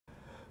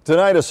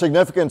Tonight, a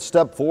significant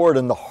step forward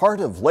in the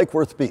heart of Lake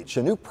Worth Beach.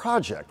 A new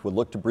project would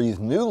look to breathe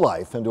new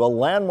life into a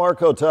landmark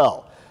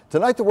hotel.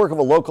 Tonight, the work of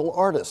a local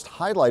artist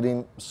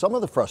highlighting some of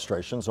the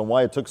frustrations and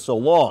why it took so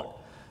long.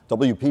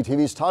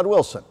 WPTV's Todd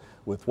Wilson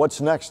with what's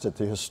next at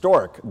the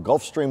historic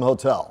Gulfstream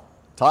Hotel.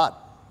 Todd.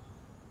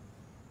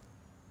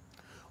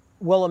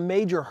 Well, a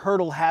major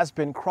hurdle has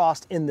been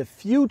crossed in the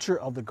future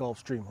of the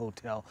Gulfstream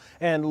Hotel.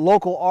 And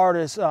local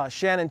artist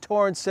Shannon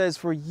Torrence says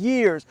for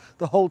years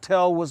the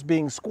hotel was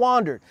being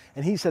squandered.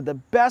 And he said the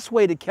best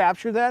way to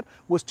capture that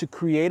was to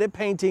create a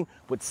painting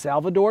with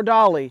Salvador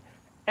Dali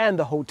and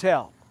the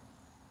hotel.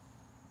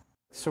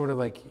 Sort of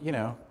like, you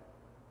know,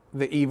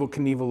 the Evel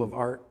Knievel of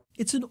art.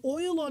 It's an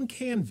oil on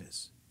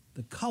canvas.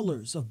 The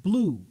colors of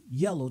blue,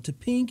 yellow to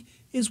pink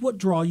is what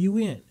draw you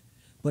in.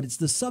 But it's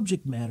the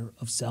subject matter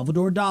of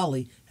Salvador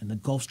Dali and the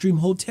Gulfstream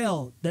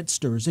Hotel that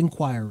stirs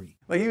inquiry.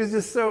 Like, he was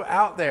just so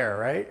out there,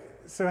 right?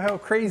 So how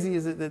crazy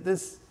is it that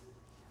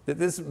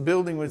this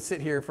building would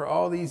sit here for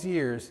all these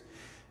years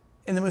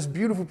and the most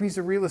beautiful piece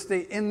of real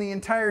estate in the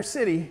entire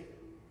city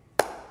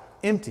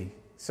empty?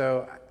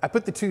 So I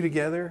put the two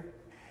together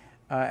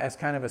as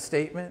kind of a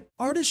statement.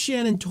 Artist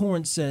Shannon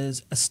Torrence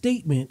says a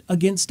statement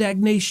against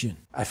stagnation.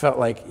 I felt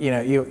like, you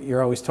know,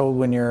 you're always told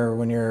when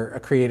you're a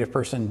creative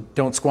person,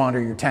 don't squander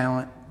your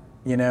talent,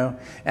 you know?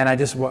 And I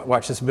just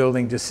watched this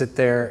building just sit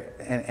there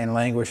and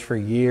languish for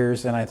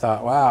years, and I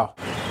thought, wow.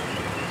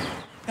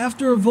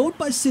 After a vote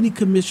by city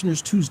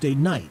commissioners Tuesday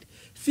night,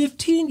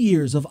 15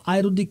 years of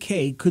idle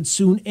decay could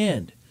soon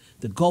end.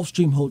 The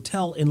Gulfstream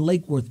Hotel in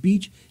Lake Worth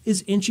Beach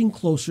is inching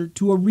closer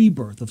to a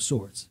rebirth of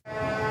sorts.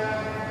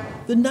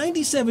 The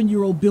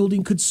 97-year-old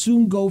building could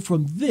soon go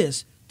from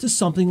this to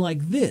something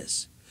like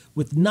this,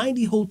 with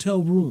 90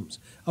 hotel rooms,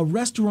 a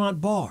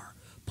restaurant bar,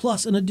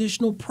 plus an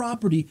additional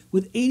property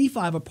with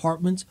 85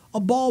 apartments,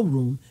 a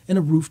ballroom, and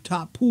a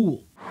rooftop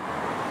pool.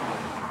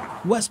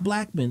 Wes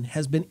Blackman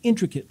has been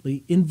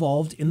intricately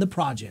involved in the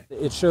project.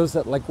 It shows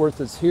that Lake Worth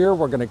is here.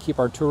 We're going to keep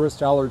our tourist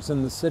dollars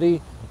in the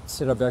city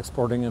instead of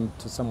exporting them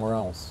to somewhere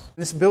else.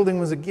 This building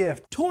was a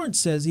gift. Torrence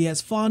says he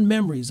has fond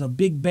memories of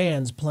big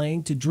bands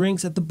playing to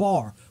drinks at the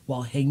bar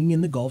while hanging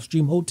in the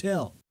Gulfstream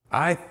Hotel.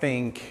 I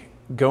think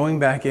going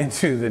back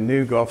into the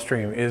new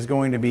Gulfstream is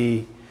going to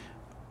be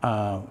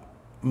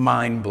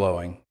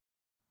mind-blowing.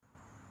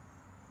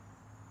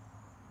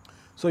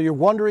 So you're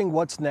wondering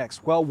what's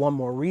next? Well, one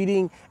more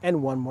reading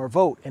and one more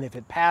vote. And if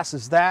it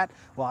passes that,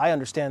 well, I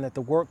understand that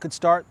the work could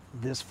start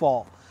this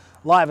fall.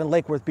 Live in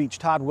Lake Worth Beach,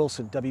 Todd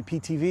Wilson,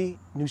 WPTV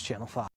News Channel 5.